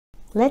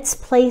Let's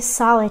play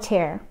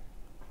Solitaire.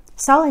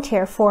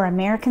 Solitaire for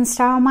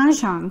American-style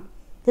Mahjong.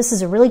 This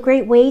is a really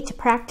great way to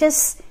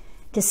practice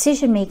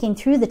decision-making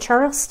through the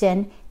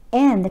Charleston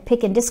and the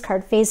pick and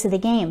discard phase of the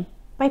game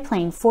by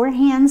playing 4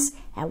 hands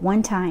at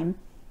one time.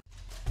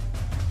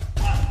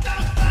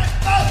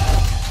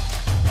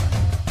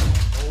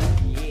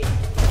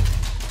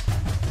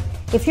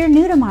 If you're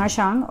new to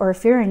Mahjong, or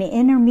if you're an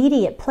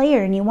intermediate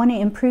player and you want to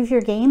improve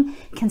your game,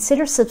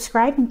 consider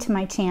subscribing to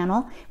my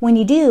channel. When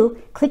you do,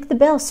 click the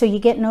bell so you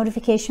get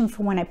notification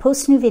for when I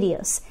post new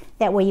videos.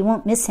 That way you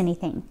won't miss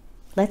anything.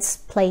 Let's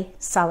play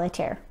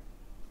Solitaire.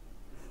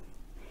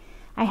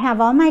 I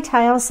have all my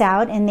tiles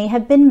out and they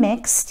have been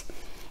mixed.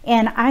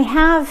 And I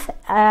have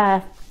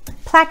a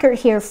placard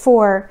here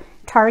for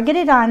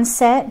targeted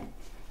onset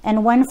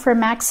and one for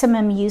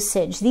maximum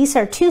usage. These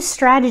are 2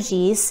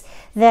 strategies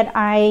that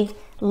I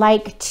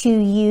like to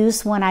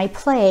use when I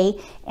play,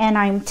 and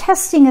I'm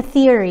testing a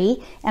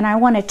theory and I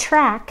want to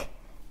track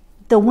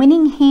the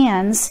winning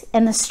hands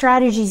and the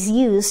strategies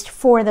used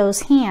for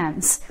those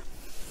hands.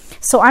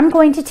 So I'm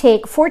going to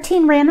take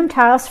 14 random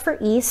tiles for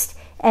East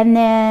and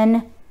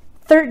then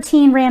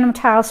 13 random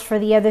tiles for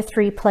the other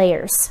 3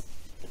 players.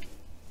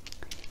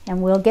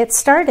 And we'll get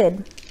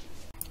started.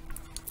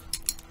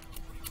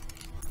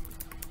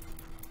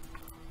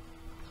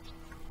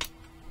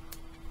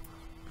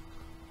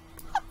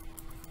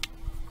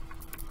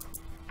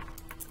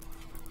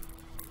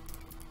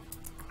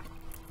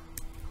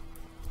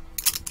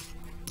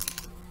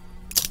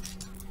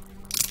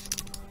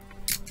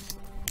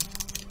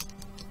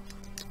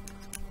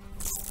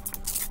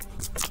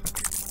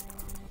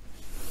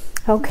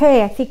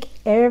 Okay, I think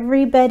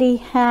everybody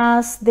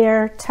has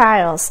their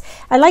tiles.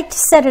 I like to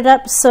set it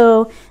up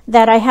so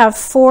that I have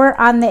 4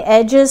 on the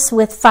edges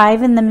with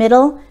 5 in the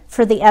middle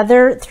for the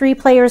other 3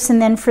 players,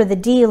 and then for the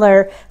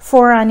dealer,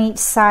 4 on each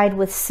side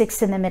with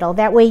 6 in the middle.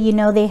 That way you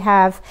know they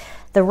have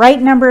the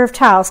right number of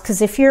tiles, because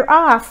if you're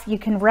off, you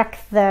can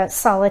wreck the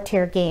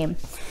solitaire game.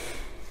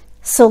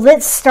 So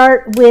let's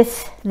start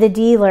with the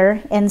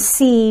dealer and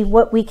see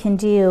what we can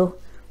do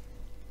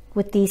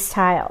with these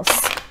tiles.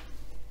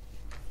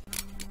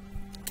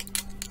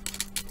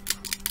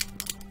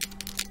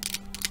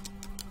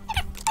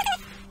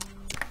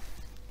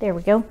 There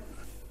we go.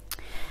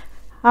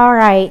 All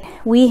right,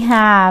 we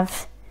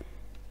have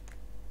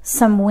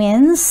some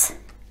wins.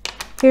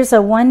 Here's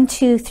a 1,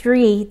 2,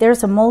 3.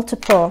 There's a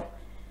multiple.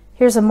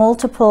 Here's a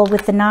multiple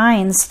with the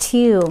 9s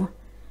too.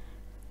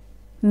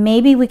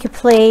 Maybe we could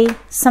play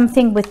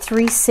something with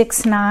 3,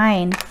 6,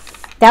 9.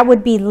 That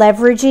would be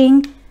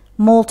leveraging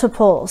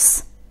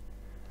multiples.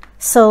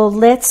 So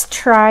let's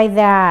try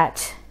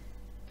that.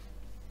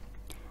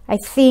 I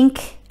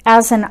think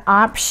as an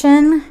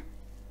option,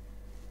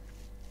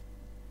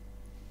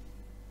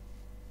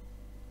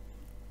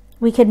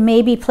 we could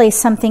maybe play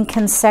something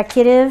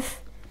consecutive.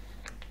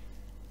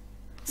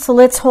 So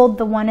let's hold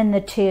the 1 and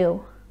the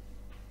 2.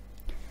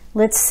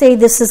 Let's say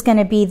this is going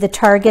to be the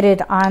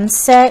targeted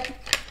onset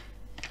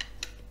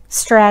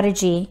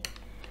strategy,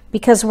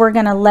 because we're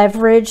going to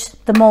leverage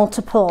the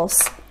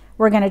multiples.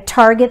 We're going to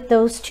target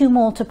those 2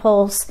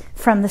 multiples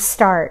from the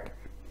start.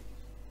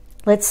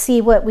 Let's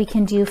see what we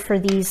can do for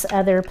these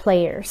other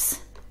players.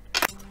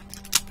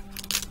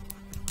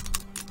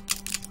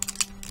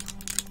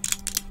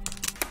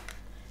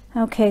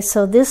 Okay,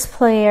 so this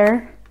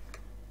player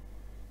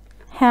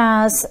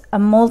has a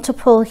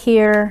multiple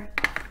here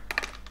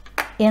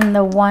in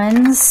the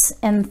 1s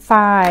and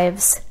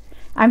 5s.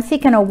 I'm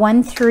thinking a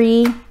 1,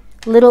 3,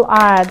 little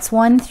odds.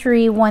 1,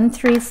 3, 1,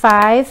 3,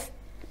 5.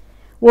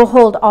 We'll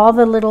hold all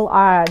the little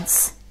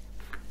odds.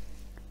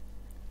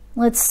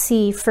 Let's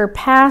see, for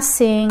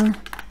passing,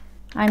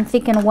 I'm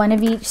thinking 1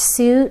 of each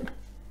suit.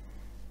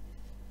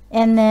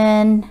 And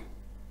then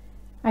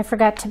I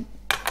forgot to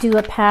do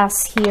a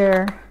pass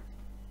here.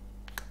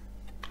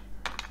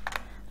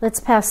 Let's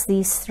pass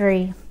these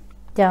 3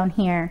 down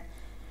here.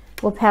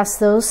 We'll pass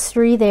those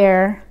 3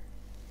 there.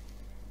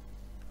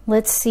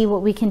 Let's see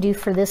what we can do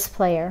for this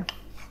player.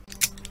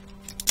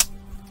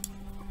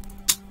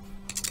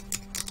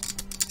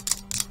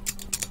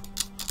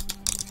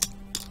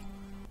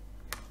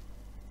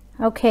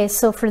 Okay,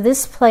 so for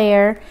this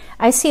player,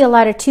 I see a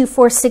lot of 2,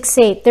 4, 6,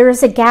 8. There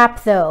is a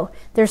gap though.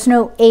 There's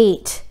no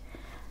 8.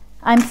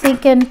 I'm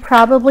thinking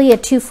probably a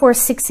 2, 4,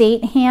 6,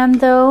 8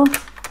 hand though.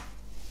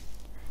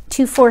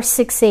 2, 4,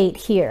 6, 8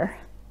 here.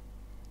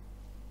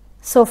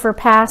 So for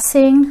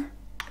passing,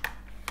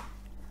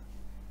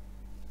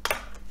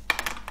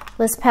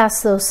 let's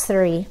pass those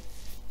 3.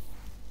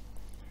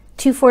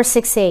 2, 4,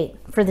 6, 8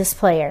 for this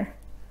player.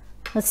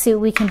 Let's see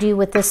what we can do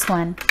with this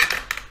one.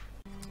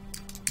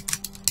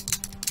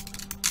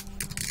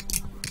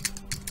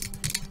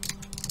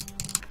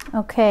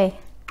 Okay.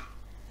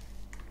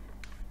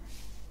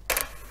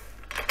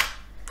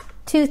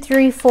 2,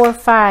 3, 4,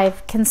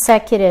 5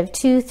 consecutive.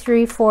 2,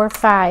 3, 4,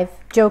 5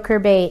 joker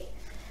bait.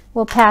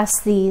 We'll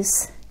pass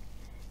these.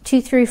 2,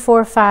 3,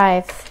 4,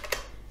 5.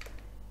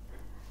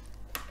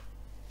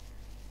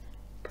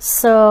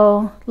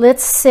 So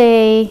let's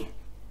say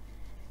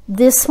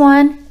this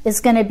one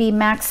is going to be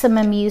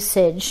maximum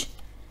usage.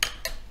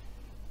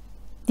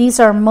 These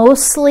are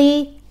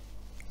mostly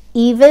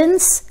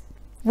evens,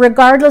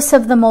 regardless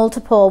of the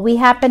multiple. We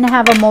happen to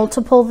have a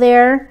multiple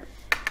there,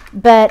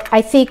 but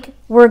I think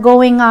we're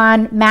going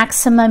on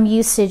maximum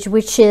usage,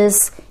 which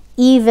is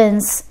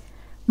evens.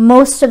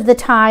 Most of the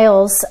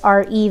tiles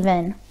are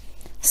even.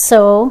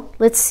 So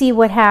let's see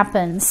what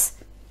happens.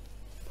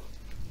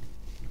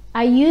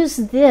 I use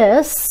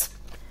this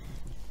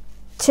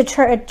to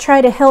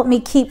try to help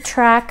me keep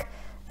track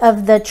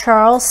of the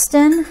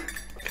Charleston.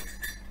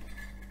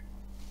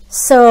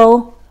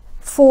 So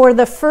for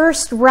the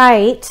first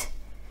right,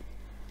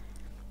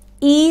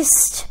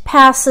 east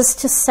passes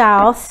to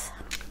south,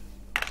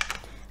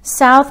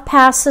 south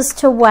passes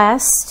to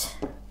west,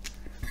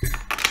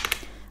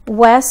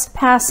 west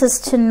passes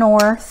to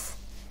north,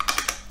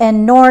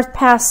 and north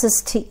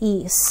passes to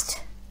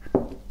east.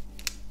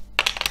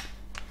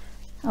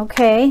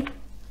 Okay,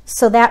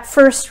 so that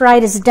first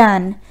right is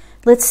done.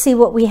 Let's see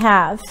what we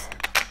have.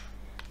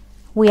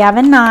 We have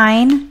a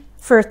 9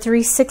 for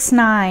 3, 6,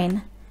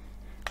 9.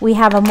 We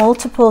have a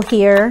multiple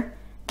here.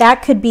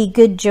 That could be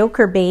good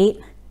joker bait.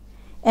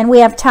 And we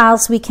have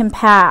tiles we can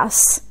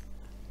pass.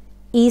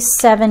 East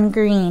 7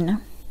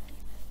 green.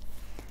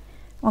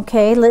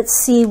 Okay, let's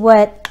see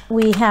what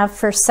we have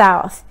for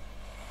south.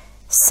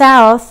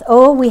 South,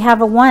 oh, we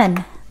have a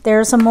 1.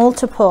 There's a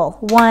multiple,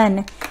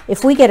 1.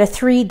 If we get a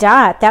 3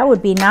 dot, that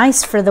would be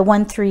nice for the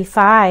 1, 3,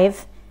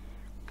 5.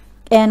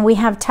 And we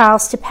have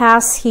tiles to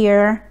pass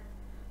here.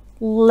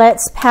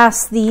 Let's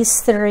pass these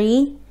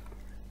 3.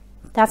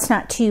 That's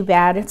not too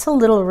bad. It's a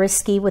little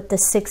risky with the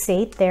 6,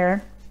 8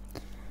 there.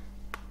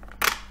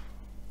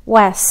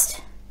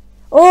 West.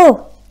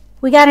 Oh,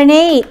 we got an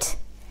 8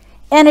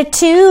 and a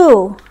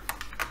 2.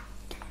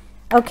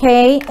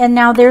 Okay, and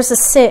now there's a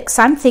 6.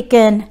 I'm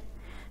thinking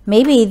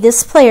maybe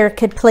this player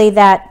could play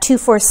that 2,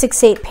 4,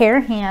 6, 8 pair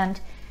hand.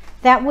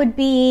 That would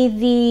be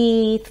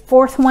the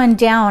 4th one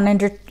down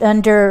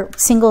under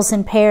singles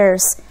and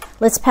pairs.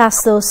 Let's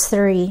pass those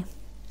 3.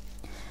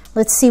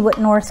 Let's see what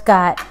north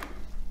got.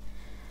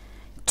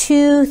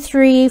 2,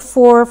 3,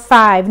 4,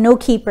 5. No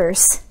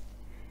keepers.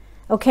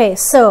 Okay,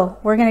 so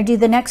we're going to do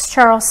the next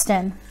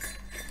Charleston.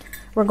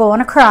 We're going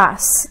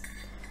across.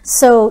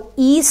 So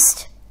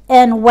east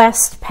and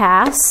west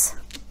pass.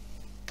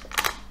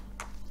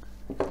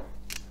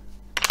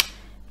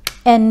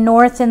 And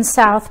north and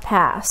south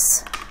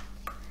pass.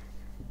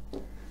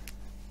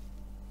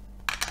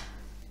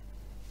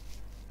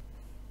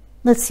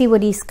 Let's see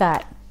what he's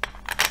got.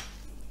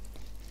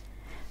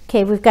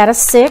 Okay, we've got a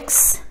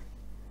 6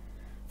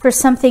 for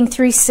something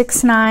 3,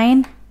 6,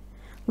 9.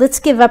 Let's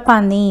give up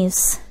on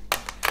these.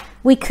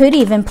 We could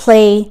even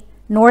play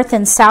north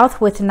and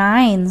south with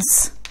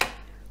 9s.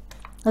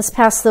 Let's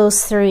pass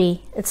those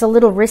 3. It's a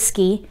little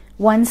risky.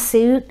 1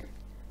 suit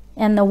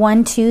and the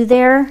 1, 2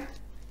 there.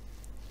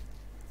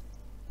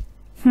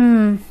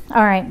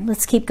 All right,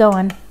 let's keep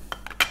going.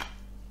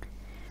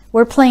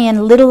 We're playing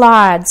little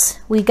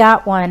odds. We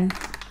got one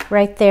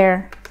right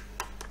there.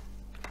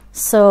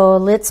 So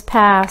let's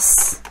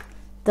pass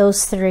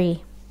those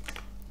 3.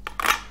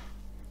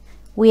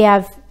 We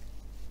have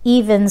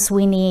evens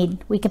we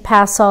need. We can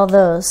pass all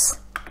those.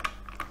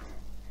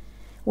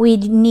 We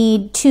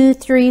need 2,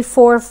 3,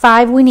 4,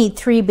 5. We need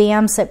 3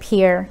 BAMs up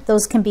here.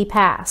 Those can be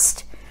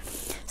passed.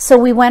 So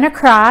we went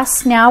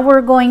across. Now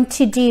we're going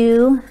to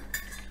do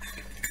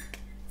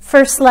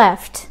first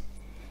left.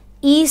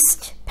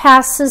 East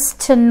passes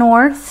to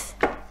north.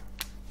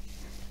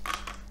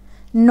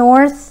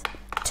 North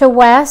to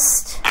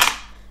west.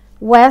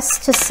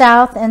 West to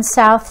south, and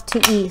south to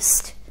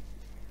east.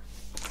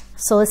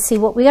 So let's see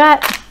what we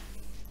got.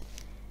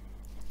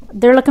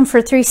 They're looking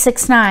for 3,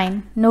 6,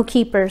 9. No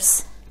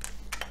keepers.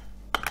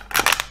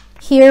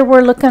 Here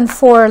we're looking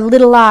for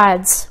little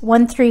odds.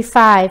 1, 3,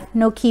 5.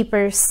 No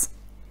keepers.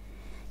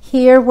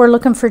 Here we're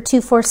looking for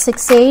 2, 4,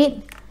 6,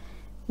 8.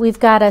 We've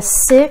got a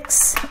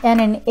 6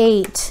 and an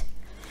 8.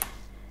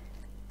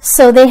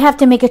 So they have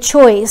to make a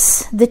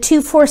choice. The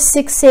 2, 4,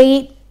 6,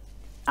 8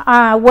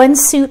 one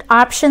suit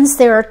options,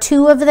 there are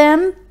 2 of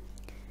them.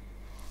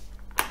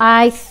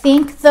 I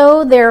think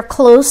though they're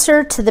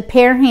closer to the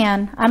pair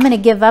hand. I'm going to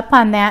give up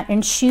on that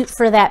and shoot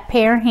for that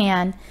pair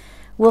hand.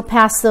 We'll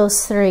pass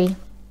those 3.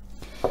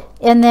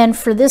 And then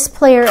for this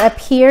player up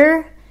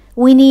here,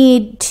 we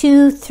need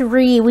 2,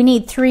 3. We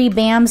need 3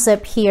 BAMs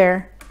up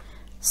here.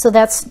 So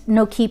that's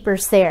no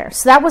keepers there.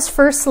 So that was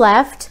first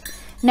left.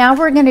 Now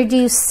we're going to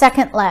do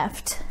second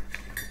left.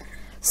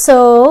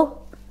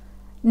 So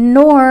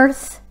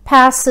north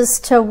passes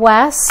to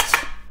west,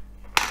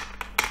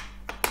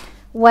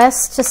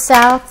 west to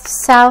south,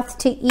 south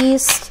to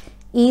east,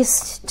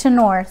 east to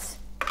north.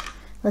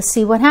 Let's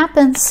see what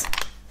happens.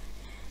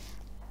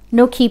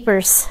 No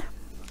keepers.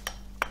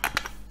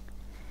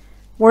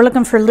 We're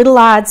looking for little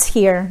odds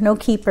here. No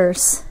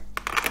keepers.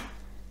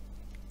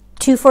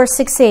 2, 4,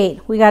 6,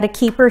 8. We got a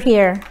keeper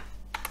here.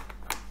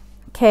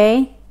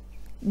 Okay.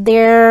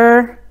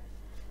 They're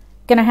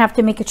going to have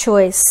to make a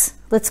choice.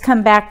 Let's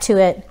come back to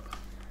it.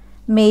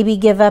 Maybe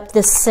give up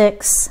this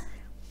 6.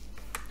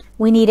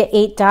 We need an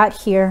 8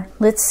 dot here.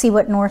 Let's see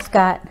what north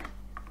got.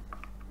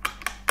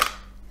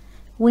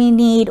 We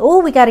need, oh,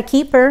 we got a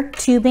keeper,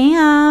 2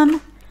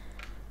 bam.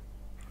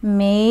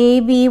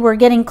 Maybe we're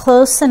getting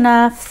close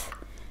enough.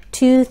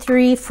 2,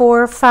 3,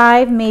 4,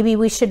 5. Maybe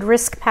we should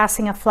risk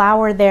passing a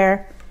flower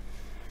there.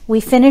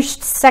 We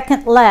finished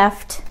second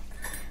left.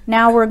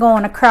 Now we're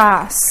going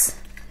across.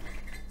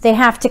 They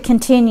have to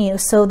continue,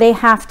 so they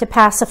have to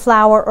pass a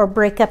flower or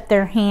break up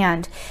their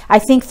hand. I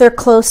think they're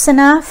close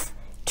enough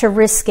to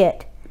risk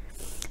it.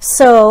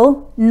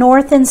 So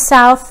north and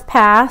south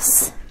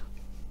pass,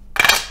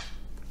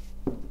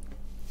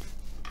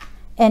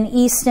 and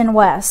east and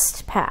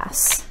west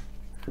pass.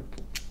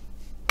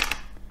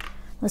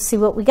 Let's see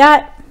what we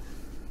got.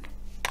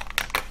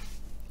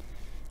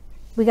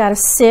 We got a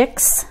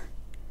 6.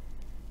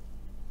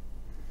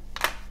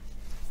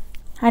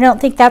 I don't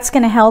think that's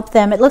going to help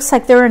them. It looks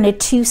like they're in a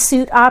 2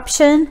 suit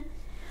option,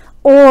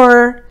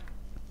 or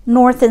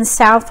north and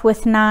south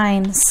with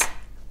 9s.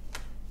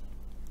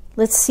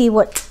 Let's see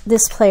what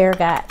this player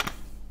got.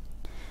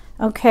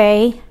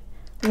 Okay,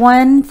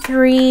 1,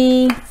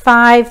 3,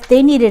 5.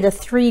 They needed a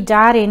 3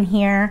 dot in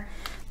here.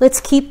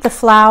 Let's keep the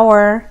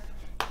flower,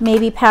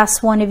 maybe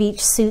pass 1 of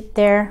each suit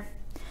there.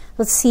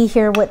 Let's see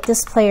here what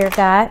this player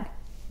got.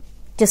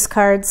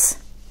 Discards.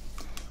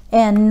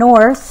 And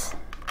north,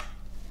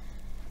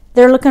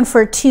 they're looking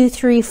for 2,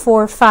 3,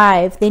 4,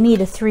 5. They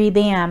need a 3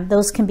 bam.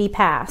 Those can be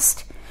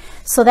passed.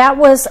 So that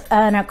was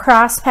an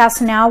across pass.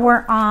 Now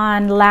we're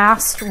on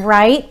last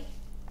right.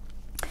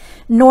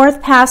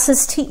 North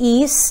passes to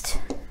east,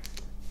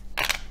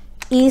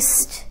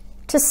 east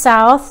to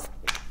south,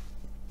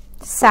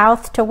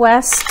 south to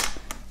west,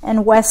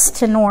 and west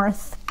to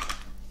north.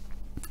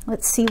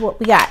 Let's see what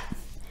we got.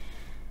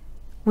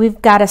 We've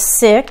got a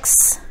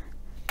 6,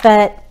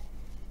 but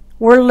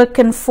we're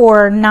looking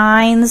for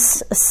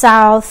 9s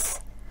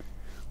south,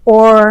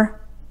 or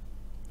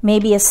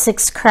maybe a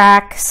 6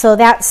 crack. So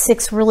that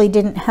 6 really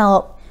didn't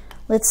help.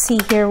 Let's see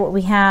here what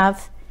we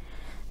have.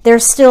 They're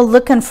still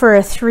looking for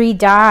a 3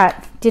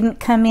 dot.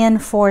 Didn't come in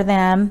for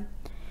them.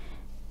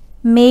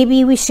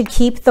 Maybe we should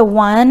keep the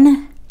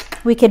 1.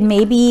 We could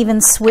maybe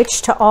even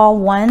switch to all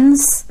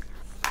 1s.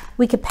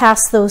 We could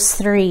pass those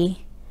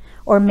 3.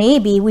 Or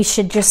maybe we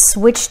should just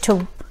switch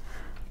to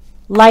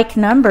like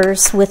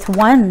numbers with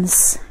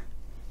 1s.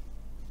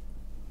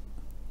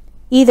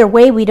 Either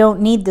way, we don't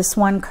need this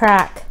 1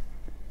 crack.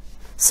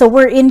 So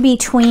we're in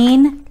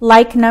between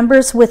like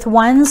numbers with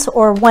 1s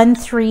or 1,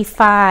 3,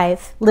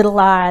 5 little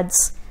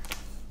odds.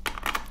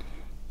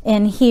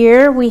 And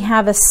here we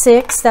have a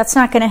 6. That's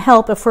not going to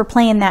help if we're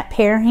playing that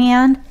pair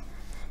hand.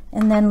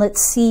 And then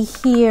let's see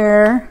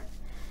here.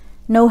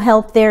 No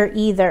help there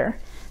either.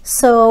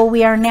 So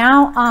we are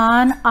now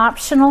on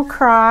optional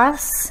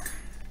cross.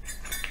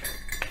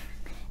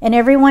 And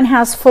everyone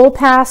has full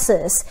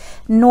passes.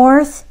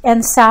 North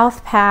and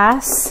south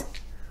pass.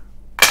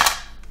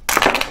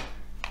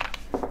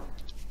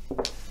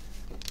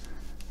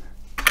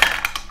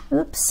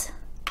 Oops.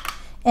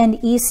 And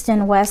east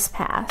and west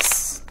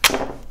pass.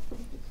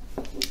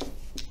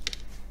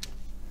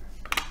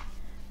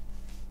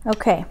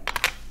 Okay.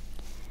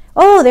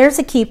 Oh, there's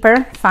a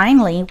keeper.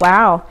 Finally.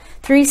 Wow.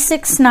 3,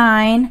 6,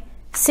 9.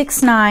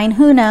 6, 9.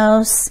 Who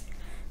knows?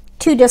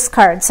 2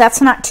 discards.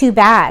 That's not too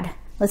bad.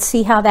 Let's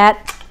see how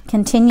that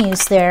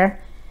continues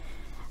there.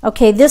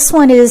 Okay, this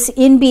one is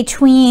in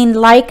between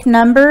like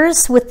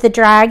numbers with the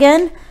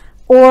dragon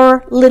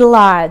or little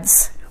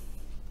odds.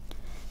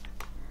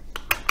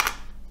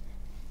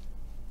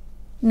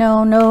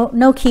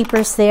 No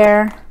keepers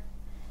there.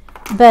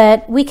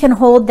 But we can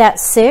hold that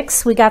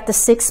 6. We got the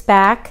 6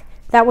 back.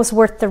 That was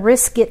worth the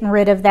risk getting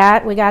rid of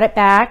that. We got it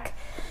back.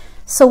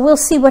 So we'll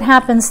see what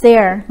happens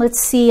there. Let's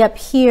see up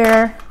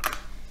here.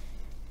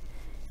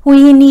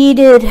 We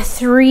needed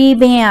 3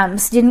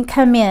 bams. Didn't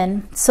come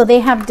in. So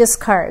they have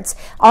discards.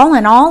 All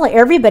in all,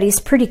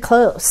 everybody's pretty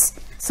close.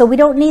 So we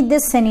don't need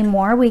this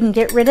anymore. We can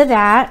get rid of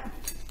that.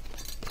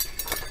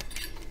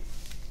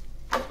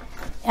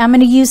 I'm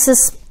going to use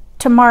this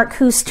to mark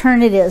whose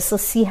turn it is.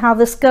 Let's see how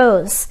this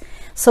goes.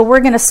 So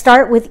we're going to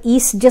start with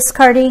east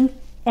discarding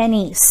and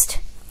east.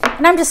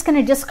 And I'm just going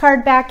to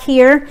discard back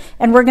here,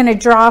 and we're going to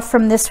draw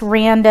from this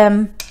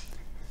randomly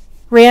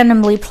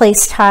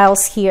placed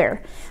tiles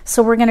here.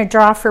 So we're going to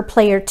draw for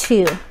player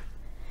 2.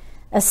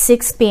 A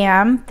 6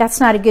 bam. That's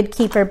not a good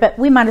keeper, but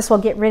we might as well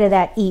get rid of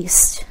that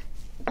east.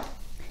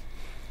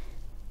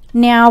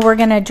 Now we're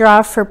going to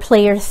draw for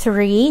player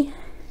 3.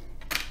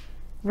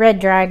 Red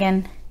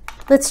dragon.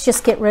 Let's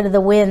just get rid of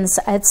the wins.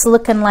 It's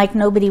looking like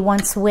nobody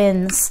wants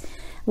wins.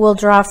 We'll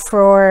draw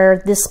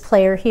for this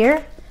player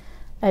here.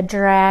 A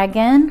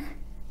dragon.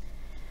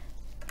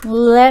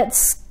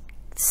 Let's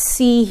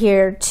see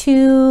here.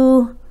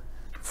 2,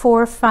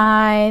 4,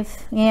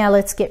 5. Yeah,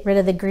 let's get rid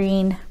of the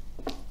green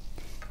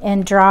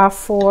and draw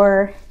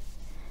for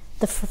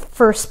the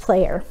first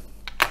player.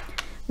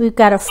 We've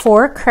got a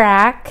 4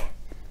 crack.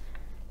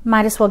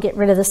 Might as well get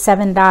rid of the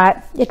 7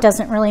 dot. It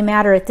doesn't really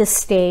matter at this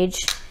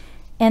stage.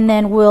 And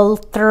then we'll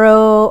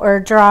throw or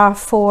draw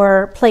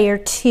for player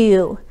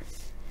 2.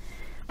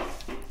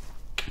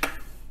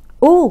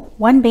 Oh,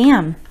 1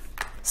 bam.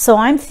 So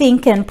I'm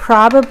thinking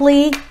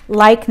probably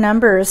like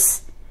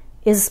numbers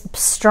is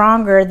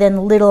stronger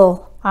than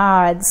little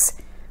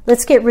odds.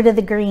 Let's get rid of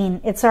the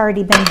green. It's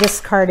already been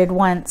discarded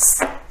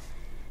once.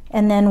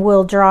 And then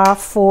we'll draw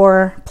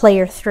for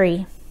player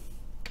 3.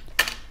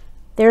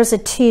 There's a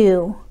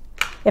 2.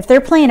 If they're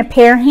playing a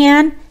pair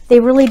hand, they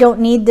really don't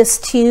need this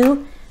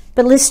 2,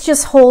 but let's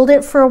just hold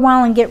it for a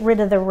while and get rid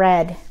of the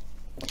red.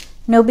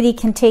 Nobody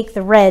can take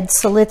the red,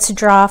 so let's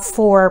draw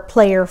for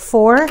player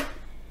 4.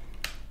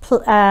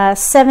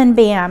 7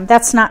 bam,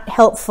 that's not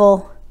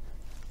helpful.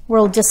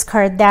 We'll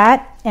discard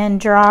that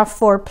and draw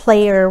for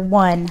player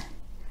 1.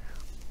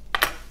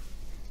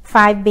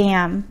 5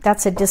 bam,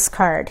 that's a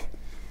discard.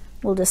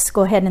 We'll just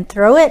go ahead and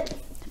throw it.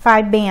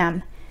 5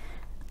 bam.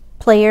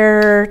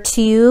 Player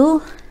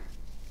 2,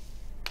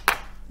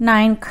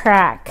 9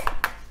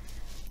 crack.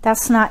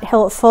 That's not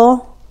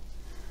helpful.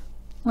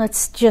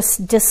 Let's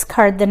just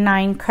discard the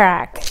 9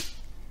 crack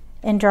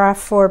and draw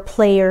for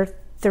player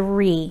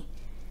 3.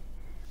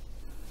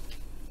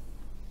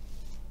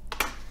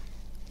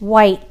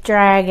 White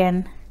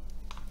dragon,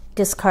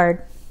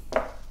 discard.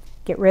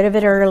 Get rid of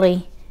it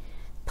early.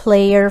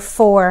 Player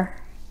 4.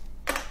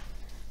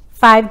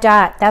 5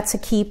 dot, that's a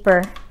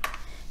keeper.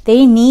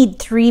 They need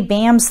 3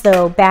 bams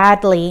though,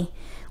 badly.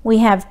 We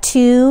have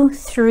 2,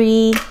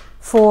 3,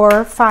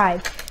 4,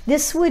 5.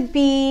 This would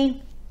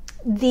be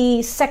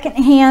the second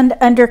hand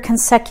under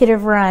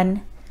consecutive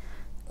run.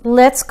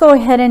 Let's go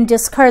ahead and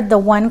discard the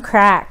 1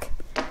 crack.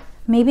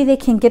 Maybe they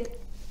can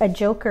get a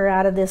joker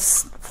out of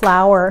this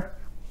flower.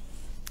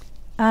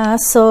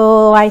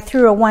 So I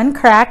threw a 1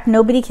 crack.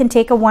 Nobody can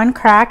take a 1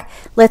 crack.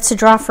 Let's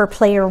draw for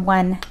player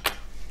 1.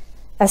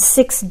 A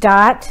 6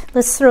 dot.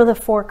 Let's throw the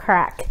 4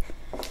 crack.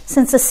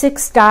 Since a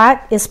 6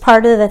 dot is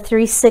part of the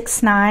 3,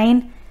 6,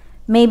 9,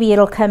 maybe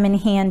it'll come in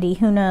handy.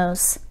 Who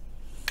knows?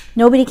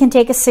 Nobody can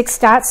take a 6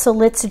 dot, so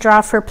let's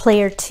draw for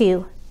player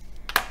 2.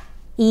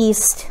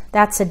 East.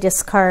 That's a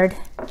discard.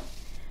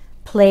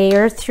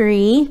 Player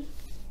 3.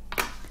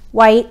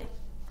 White.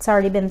 It's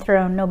already been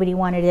thrown. Nobody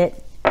wanted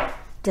it.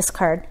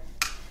 Discard.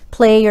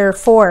 Player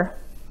 4.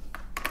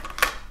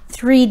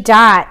 3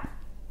 dot.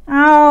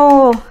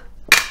 Oh,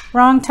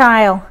 wrong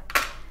tile.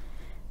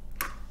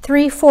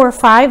 3, 4,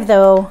 5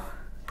 though.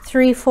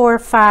 3, 4,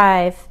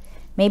 5.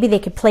 Maybe they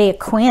could play a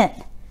quint.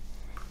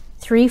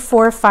 3,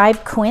 4,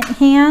 5 quint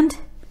hand.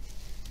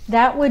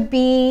 That would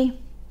be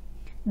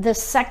the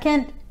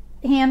second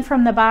hand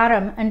from the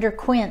bottom under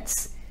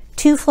quints.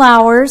 2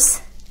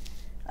 flowers,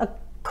 a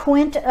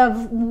quint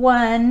of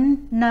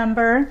 1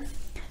 number,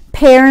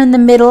 pair in the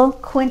middle,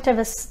 quint of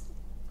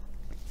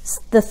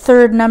the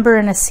 3rd number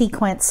in a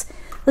sequence.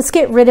 Let's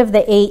get rid of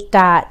the 8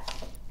 dot.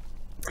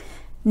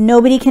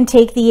 Nobody can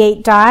take the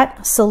 8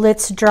 dot, so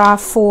let's draw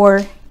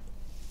for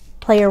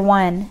player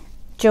 1.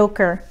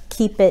 Joker,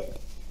 keep it.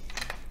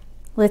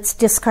 Let's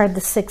discard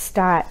the 6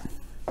 dot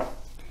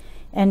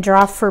and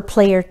draw for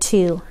player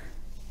 2.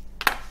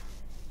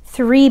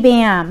 3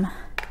 bam.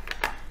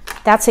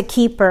 That's a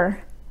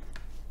keeper.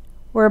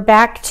 We're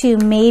back to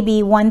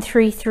maybe 1,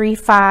 3, 3,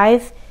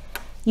 5.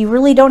 You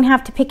really don't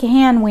have to pick a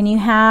hand when you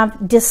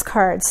have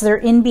discards. They're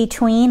in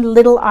between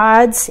little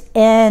odds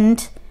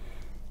and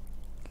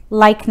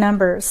like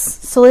numbers.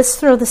 So let's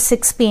throw the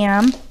 6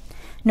 bam.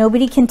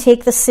 Nobody can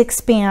take the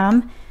 6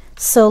 bam.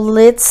 So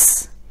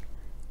let's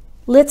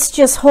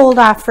just hold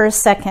off for a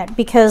second,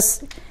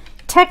 because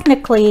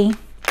technically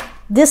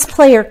this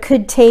player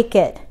could take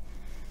it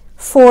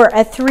for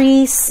a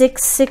 3,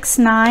 6, 6,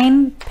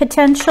 9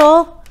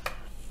 potential.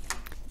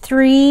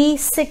 3,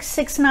 6,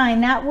 6,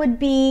 9. That would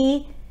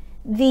be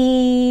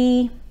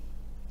the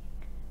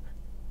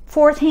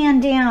 4th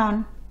hand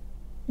down.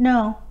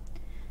 No.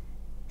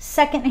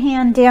 2nd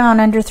hand down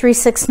under 3,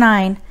 6,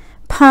 9.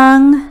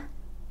 Pung,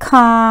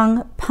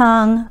 Kong,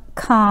 Pung,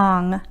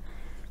 Kong.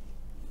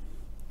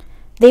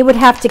 They would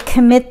have to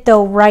commit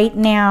though right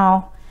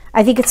now.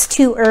 I think it's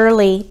too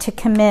early to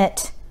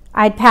commit.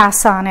 I'd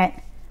pass on it.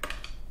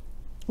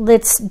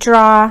 Let's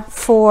draw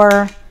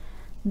for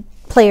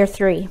player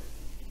 3.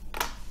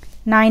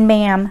 9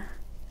 bam.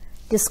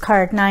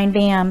 Discard. 9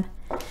 bam.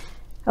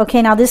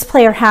 Okay, now this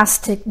player has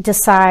to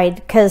decide,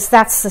 because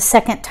that's the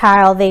 2nd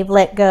tile they've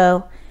let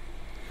go.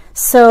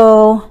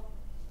 So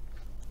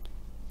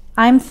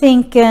I'm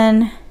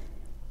thinking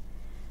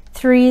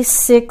 3,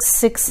 6,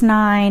 6,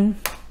 9.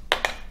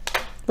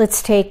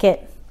 Let's take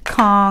it.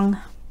 Kong.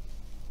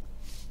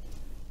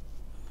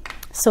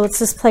 So it's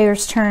this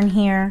player's turn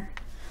here.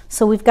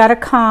 So we've got a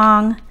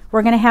Kong.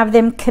 We're going to have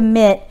them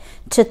commit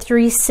to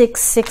 3,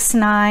 6, 6,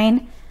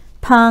 9.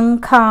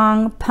 Pung,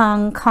 Kong,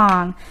 Pung,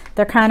 Kong.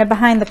 They're kind of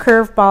behind the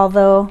curveball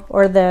though,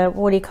 or the,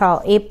 what do you call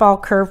it,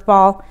 8-ball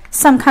curveball?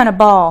 Some kind of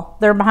ball.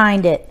 They're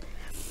behind it.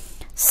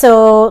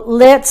 So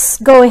let's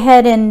go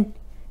ahead and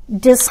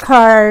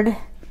discard,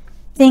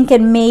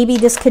 thinking maybe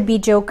this could be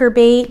joker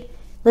bait.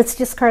 Let's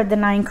discard the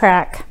 9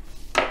 crack.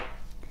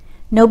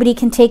 Nobody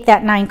can take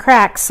that 9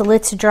 crack, so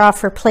let's draw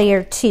for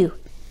player 2.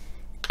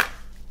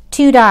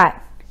 2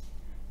 dot.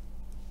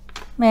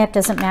 That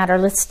doesn't matter.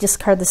 Let's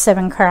discard the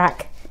 7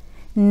 crack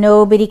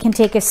Nobody can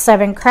take a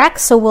 7 crack,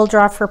 so we'll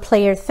draw for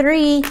player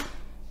 3.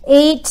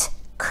 8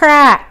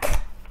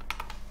 crack.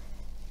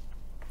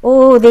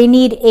 Oh, they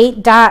need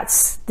 8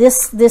 dots.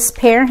 This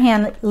pair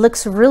hand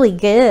looks really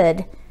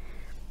good.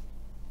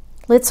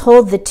 Let's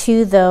hold the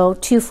 2 though.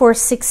 2, 4,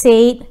 6,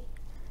 8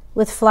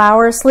 with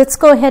flowers. Let's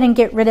go ahead and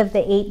get rid of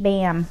the 8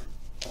 bam.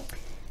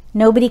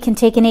 Nobody can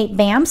take an 8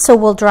 bam, so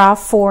we'll draw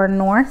 4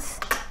 north.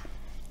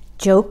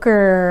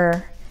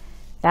 Joker.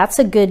 That's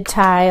a good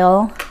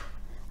tile.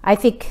 I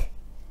think,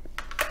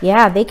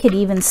 yeah, they could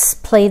even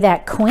play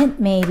that quint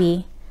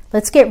maybe.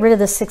 Let's get rid of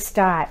the 6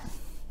 dot.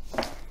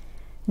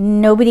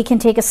 Nobody can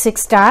take a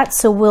 6 dot,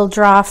 so we'll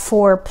draw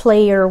for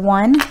player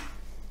 1.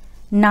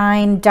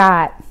 9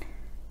 dot.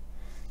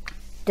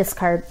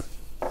 Discard.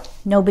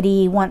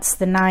 Nobody wants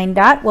the 9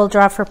 dot. We'll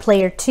draw for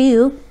player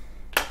 2.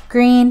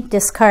 Green.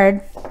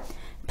 Discard.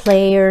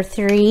 Player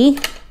 3.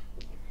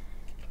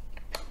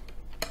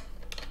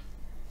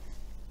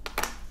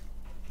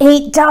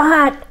 8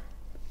 dot.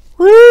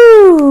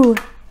 Woo!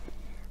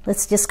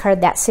 Let's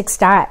discard that 6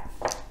 dot.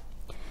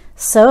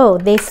 So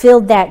they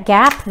filled that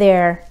gap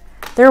there.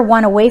 They're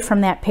 1 away from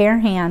that pair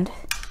hand.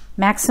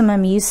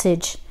 Maximum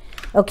usage.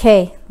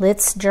 Okay,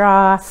 let's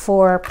draw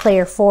for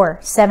player 4.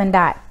 7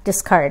 dot.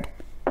 Discard.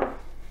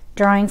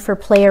 Drawing for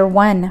player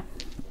 1.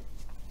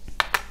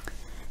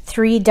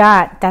 3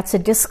 dot. That's a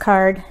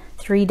discard.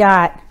 3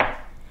 dot.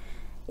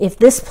 If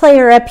this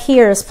player up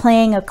here is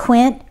playing a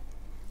quint,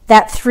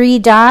 that 3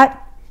 dot,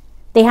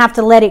 they have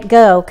to let it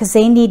go because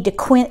they need to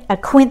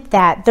quint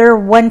that. They're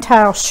 1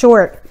 tile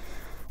short.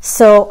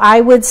 So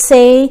I would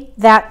say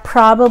that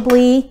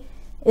probably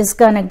is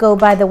going to go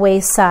by the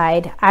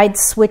wayside. I'd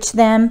switch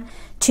them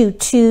to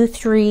 2,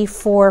 3,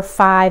 4,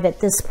 5 at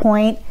this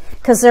point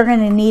because they're going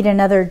to need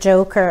another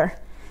joker.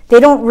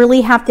 They don't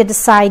really have to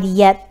decide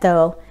yet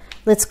though.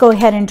 Let's go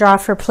ahead and draw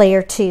for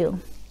player 2.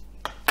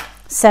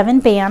 7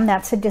 bam,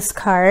 that's a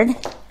discard.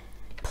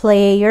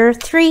 Player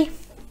 3.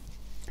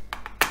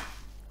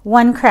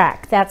 1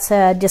 crack, that's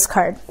a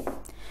discard.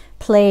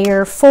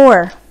 Player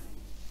 4.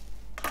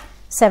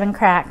 7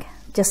 crack,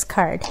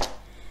 discard.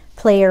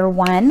 Player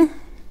 1.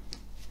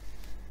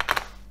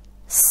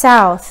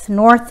 South,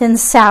 north and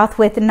south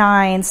with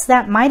 9s.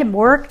 That might have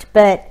worked,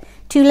 but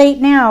too late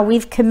now.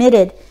 We've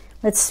committed.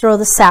 Let's throw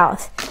the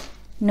south.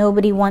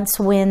 Nobody wants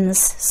wins,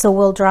 so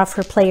we'll draw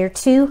for player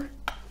 2.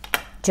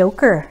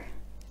 Joker.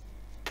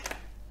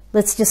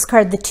 Let's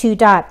discard the 2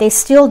 dot. They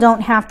still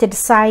don't have to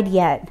decide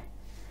yet.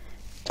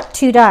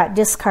 2 dot,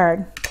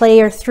 discard.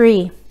 Player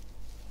 3.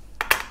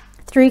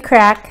 3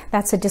 crack,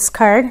 that's a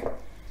discard.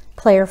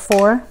 Player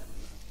 4.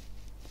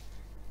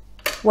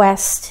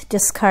 West,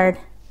 discard.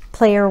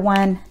 Player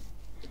 1.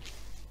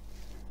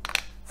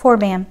 4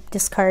 bam,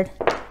 discard.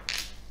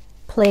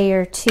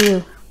 Player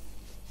 2.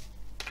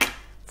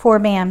 4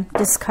 bam,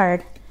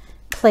 discard.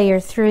 Player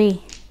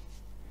 3.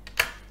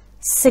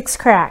 6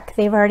 crack.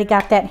 They've already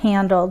got that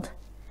handled.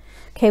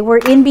 Okay, we're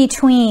in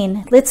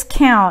between. Let's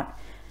count.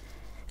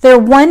 They're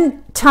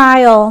 1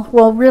 tile,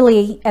 well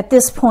really at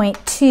this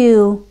point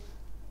 2,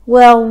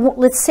 well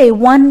let's say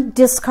 1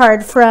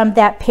 discard from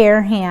that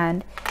pair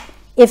hand.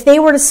 If they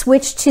were to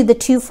switch to the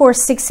 2, 4,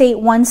 6, 8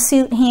 1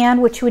 suit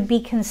hand, which would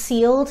be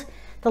concealed,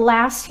 the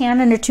last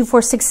hand under 2,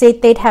 4, 6,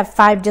 8, they'd have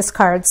 5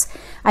 discards.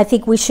 I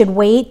think we should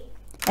wait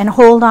and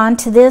hold on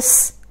to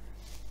this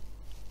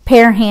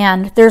pair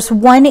hand. There's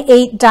 1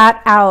 8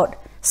 dot out,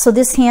 so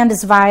this hand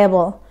is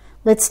viable.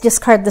 Let's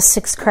discard the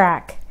 6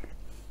 crack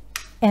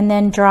and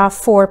then draw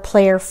for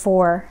player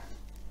 4.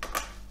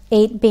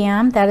 8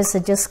 bam, that is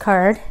a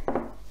discard.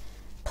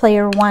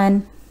 Player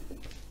 1.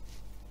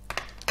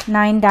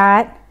 9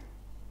 dot.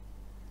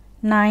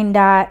 9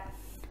 dot.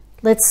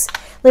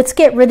 Let's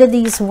get rid of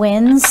these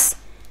wins.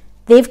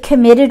 They've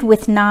committed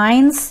with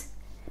 9s.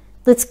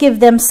 Let's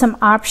give them some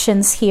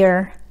options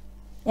here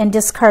and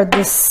discard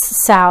this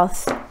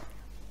south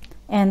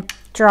and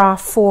draw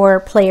for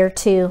player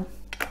 2.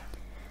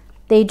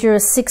 They drew a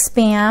 6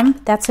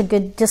 bam. That's a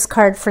good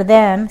discard for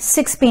them.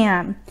 6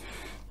 bam.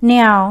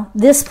 Now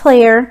this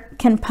player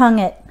can pung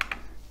it.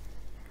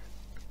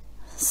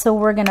 So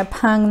we're going to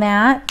pung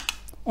that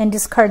and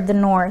discard the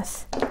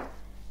north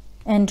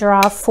and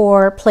draw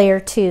for player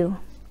 2.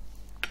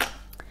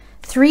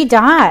 3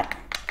 dot.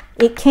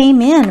 It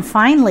came in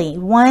finally.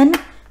 1,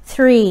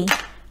 3.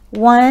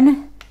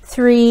 1,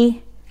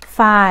 3,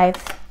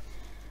 5.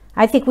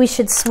 I think we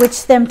should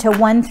switch them to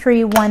 1,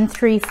 3, 1,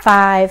 3,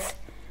 5.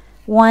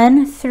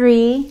 1,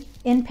 3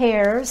 in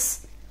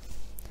pairs.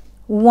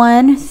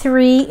 1,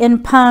 3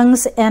 in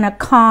pungs and a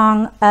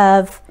Kong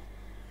of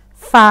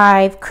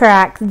 5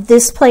 crack.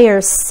 This player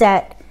is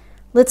set.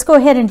 Let's go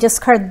ahead and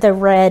discard the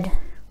red.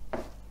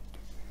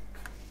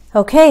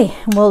 Okay,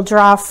 we'll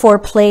draw for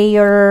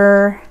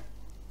player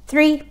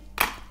 3.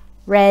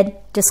 Red,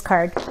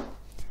 discard.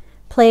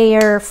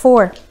 Player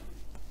 4.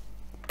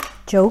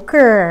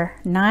 Joker,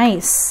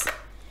 nice.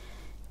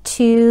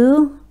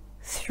 2,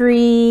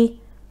 3,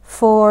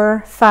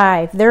 4,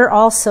 5. They're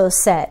also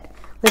set.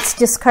 Let's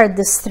discard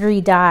this 3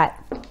 dot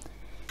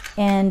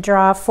and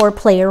draw for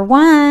player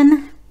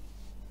 1.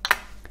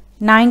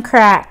 9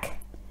 crack.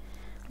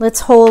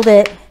 Let's hold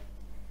it.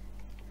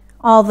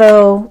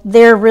 Although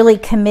they're really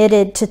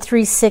committed to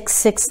 3, 6,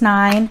 6,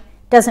 9.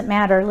 Doesn't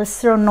matter.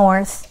 Let's throw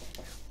north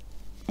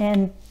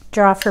and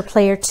draw for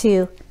player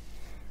 2.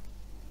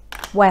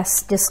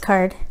 West,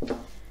 discard.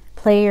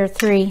 Player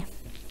 3.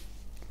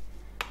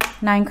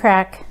 9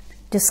 crack,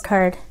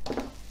 discard.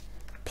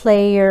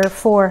 Player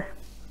 4.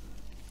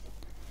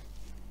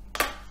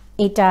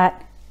 8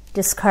 dot,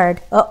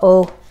 discard.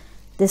 Uh-oh.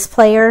 This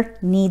player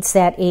needs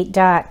that 8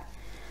 dot.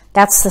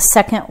 That's the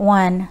second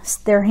one.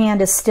 Their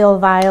hand is still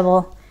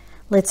viable.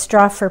 Let's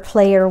draw for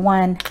player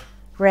 1,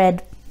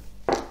 red.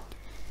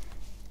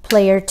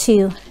 Player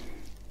 2,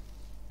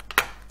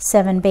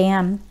 7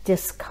 bam,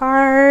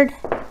 discard.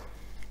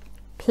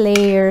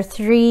 Player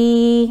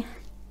 3,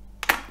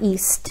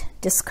 east,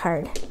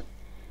 discard.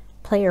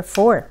 Player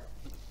 4,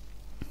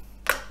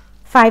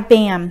 5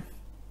 bam,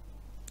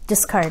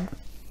 discard.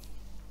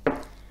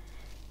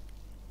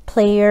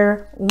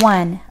 Player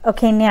 1.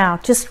 Okay, now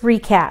just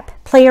recap.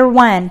 Player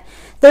 1,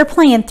 they're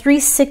playing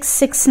 3, 6,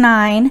 6,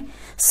 9,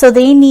 so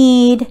they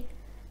need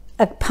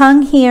a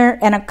pung here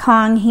and a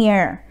kong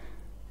here.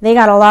 They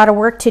got a lot of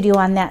work to do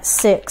on that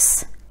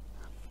 6.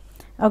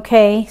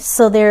 Okay,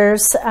 so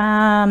there's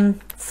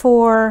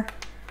 4,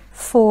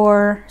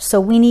 4,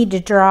 so we need to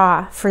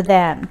draw for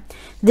them.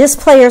 This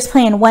player is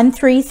playing 1,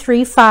 3,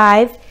 3,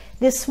 5.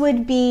 This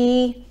would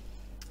be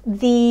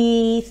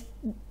the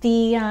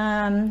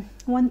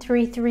 1,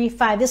 3, 3,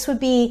 5. This would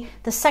be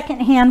the second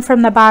hand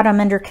from the bottom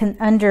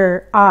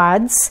under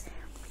odds.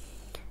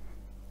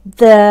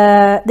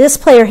 This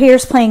player here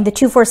is playing the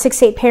 2, 4,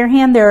 6, 8 pair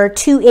hand. There are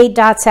 2 8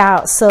 dots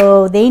out,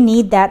 so they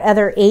need that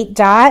other 8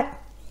 dot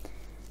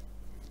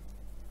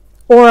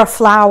or a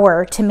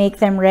flower to make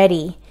them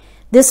ready.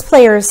 This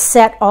player is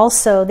set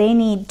also. They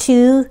need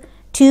 2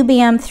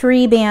 bam,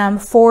 3 bam,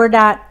 4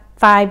 dot,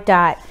 5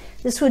 dot.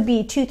 This would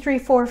be 2, 3,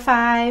 4,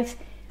 5.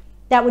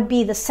 That would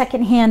be the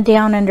second hand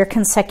down under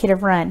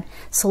consecutive run.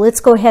 So let's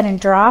go ahead and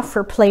draw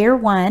for player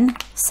 1,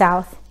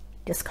 south,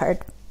 discard.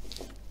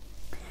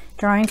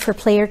 Drawing for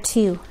player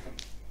 2.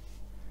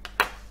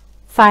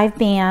 5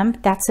 bam,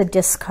 that's a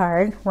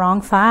discard,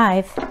 wrong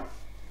 5.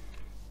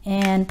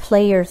 And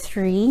player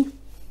 3,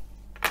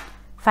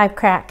 5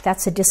 crack,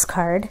 that's a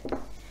discard.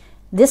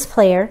 This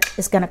player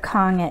is going to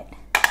Kong it.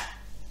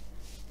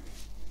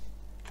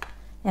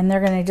 And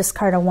they're going to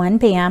discard a 1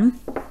 bam.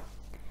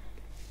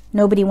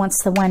 Nobody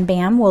wants the 1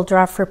 bam. We'll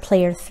draw for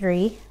player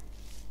 3.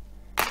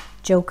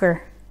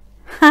 Joker.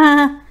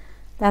 Ha!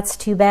 That's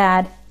too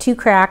bad. 2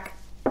 crack,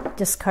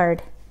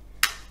 discard.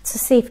 It's a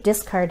safe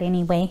discard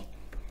anyway.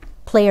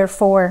 Player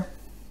 4,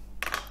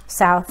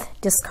 south,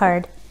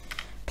 discard.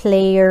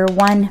 Player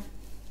 1,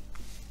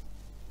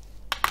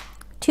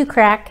 2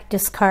 crack,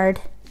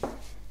 discard.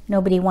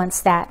 Nobody wants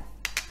that.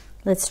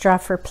 Let's draw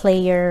for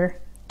player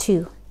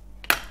 2.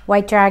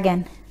 White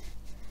dragon.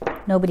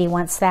 Nobody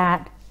wants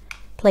that.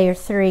 Player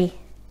 3,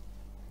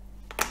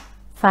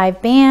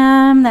 5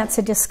 bam, that's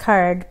a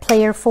discard.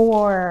 Player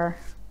 4,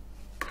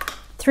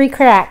 3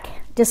 crack,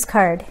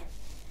 discard.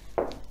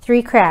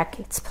 3 crack,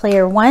 it's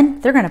player 1.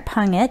 They're going to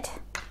pung it.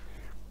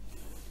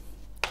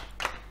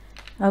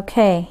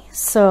 Okay,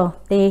 so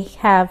they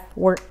have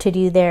work to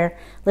do there.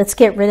 Let's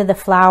get rid of the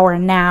flower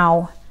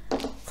now.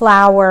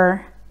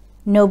 Flower,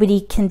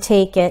 nobody can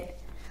take it.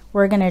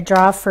 We're going to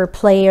draw for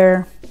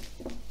player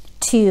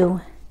 2.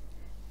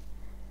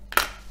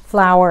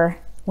 Flower,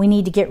 we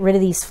need to get rid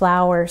of these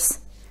flowers.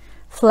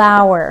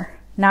 Flower,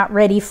 not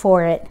ready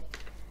for it.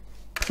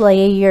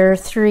 Player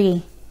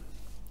 3,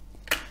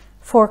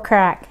 4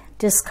 crack,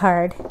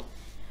 discard.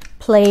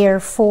 Player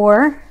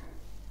 4,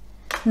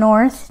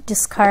 north,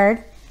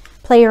 discard.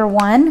 Player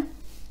 1,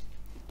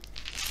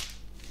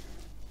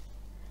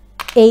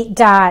 8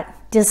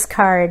 dot,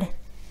 discard.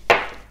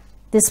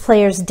 This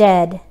player's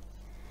dead.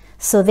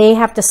 So they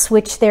have to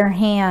switch their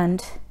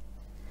hand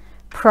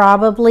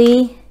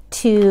probably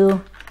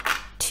to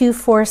 2,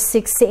 4,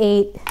 6,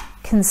 8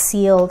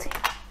 concealed.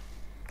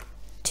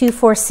 2,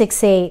 4,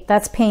 6, 8.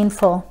 That's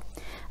painful.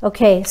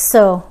 Okay,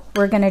 so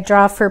we're going to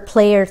draw for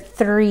player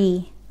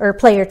 3, or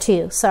player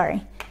 2,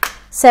 sorry.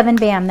 7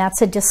 bam,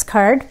 that's a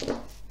discard.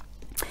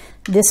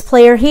 This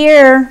player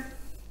here,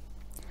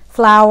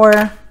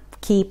 flower,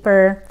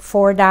 keeper,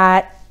 4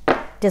 dot,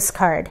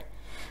 discard.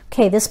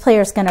 Okay, this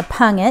player is going to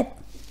pung it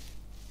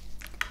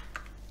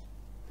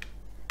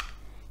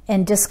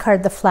and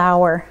discard the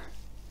flower.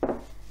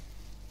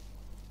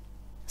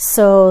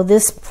 So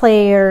this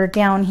player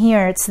down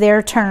here, it's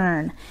their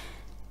turn.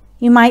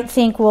 You might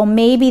think, well,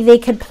 maybe they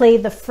could play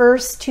the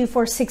first 2,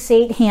 4, 6,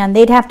 8 hand.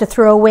 They'd have to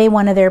throw away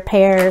one of their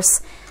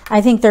pairs.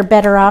 I think they're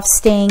better off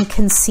staying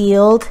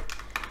concealed.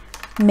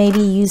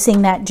 Maybe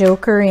using that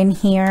joker in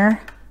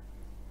here.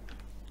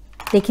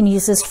 They can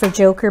use this for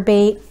joker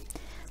bait.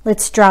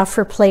 Let's draw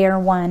for player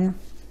 1.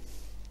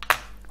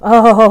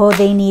 Oh,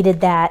 they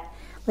needed that.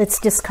 Let's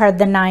discard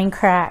the 9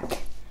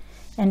 crack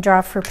and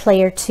draw for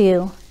player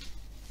 2.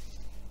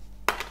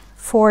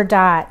 4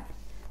 dot.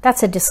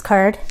 That's a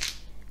discard.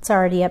 It's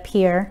already up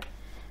here.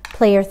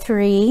 Player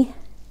 3.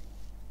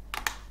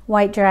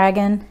 White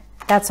dragon.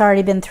 That's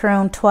already been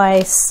thrown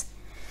twice.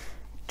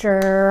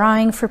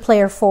 Drawing for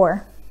player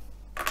 4.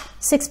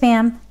 6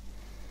 bam.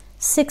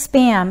 6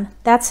 bam.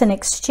 That's an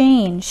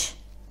exchange.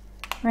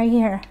 Right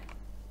here.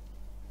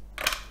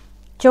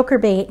 Joker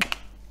bait.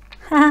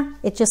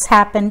 It just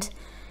happened.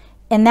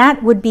 And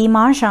that would be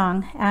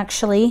Mahjong,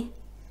 actually.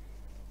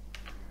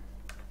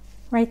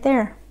 Right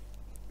there.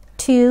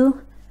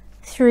 2,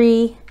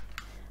 3,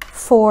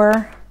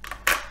 4,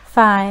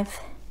 5.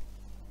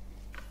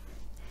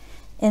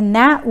 And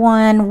that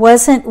one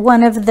wasn't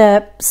one of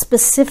the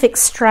specific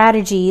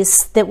strategies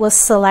that was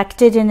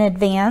selected in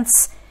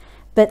advance,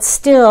 but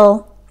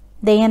still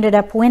they ended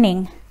up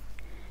winning.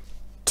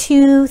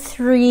 2,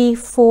 3,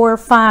 4,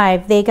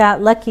 5. They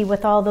got lucky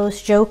with all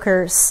those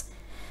jokers.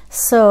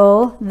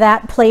 So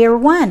that player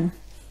won.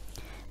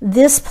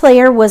 This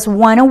player was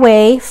 1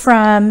 away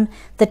from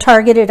the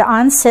targeted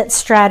onset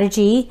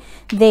strategy.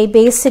 They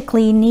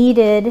basically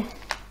needed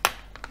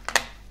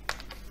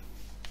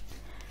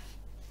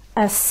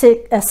a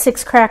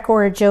 6 crack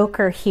or a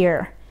joker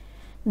here.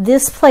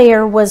 This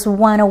player was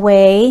 1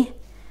 away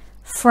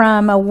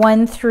from a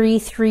 1, 3,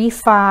 3,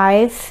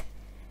 5.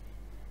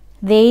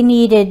 They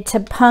needed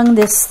to pung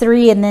this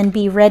 3 and then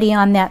be ready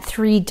on that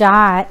 3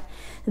 dot.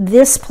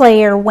 This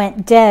player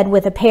went dead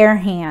with a pair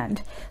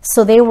hand.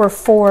 So they were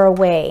 4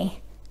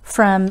 away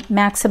from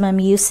maximum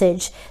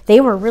usage. They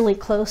were really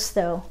close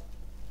though.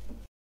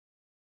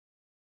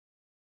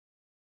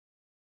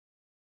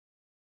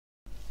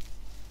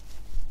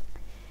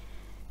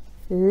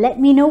 Let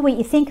me know what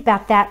you think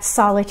about that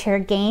solitaire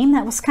game.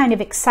 That was kind of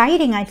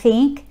exciting, I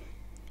think.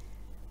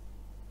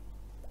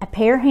 A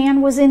pair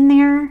hand was in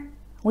there.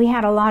 We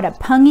had a lot of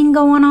punging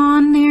going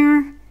on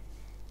there.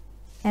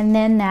 And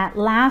then that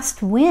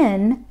last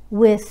win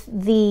with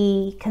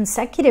the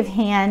consecutive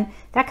hand,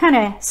 that kind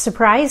of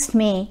surprised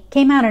me.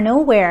 Came out of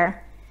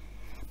nowhere.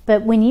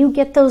 But when you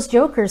get those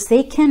jokers,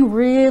 they can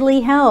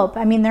really help.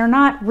 I mean, they're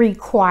not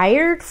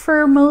required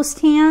for most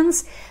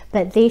hands,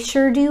 but they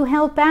sure do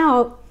help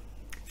out.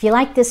 If you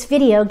like this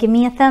video, give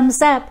me a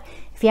thumbs up.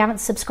 If you haven't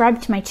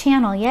subscribed to my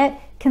channel yet,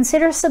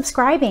 consider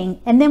subscribing.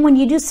 And then when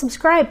you do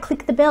subscribe,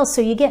 click the bell so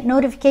you get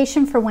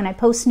notification for when I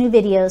post new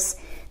videos.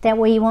 That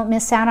way you won't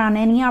miss out on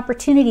any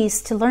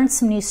opportunities to learn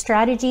some new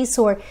strategies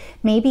or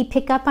maybe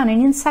pick up on an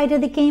insight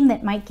of the game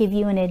that might give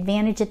you an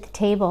advantage at the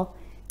table.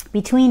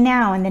 Between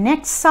now and the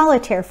next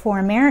solitaire for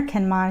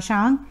American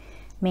Mahjong,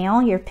 may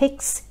all your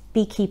picks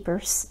be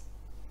keepers.